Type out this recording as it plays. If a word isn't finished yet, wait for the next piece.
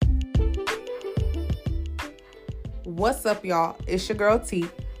What's up, y'all? It's your girl T,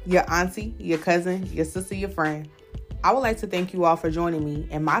 your auntie, your cousin, your sister, your friend. I would like to thank you all for joining me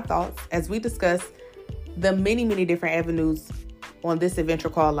and my thoughts as we discuss the many, many different avenues on this adventure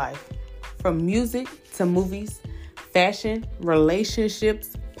called life. From music to movies, fashion,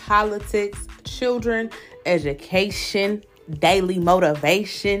 relationships, politics, children, education, daily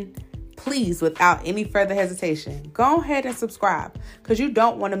motivation. Please, without any further hesitation, go ahead and subscribe because you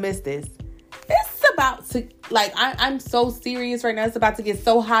don't want to miss this. It's about to, I'm so serious right now. It's about to get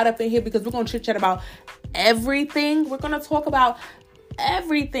so hot up in here because we're going to chit chat about everything. We're going to talk about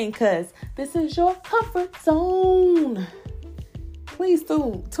everything because this is your comfort zone. Please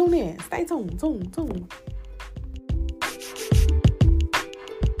tune in. Stay tuned.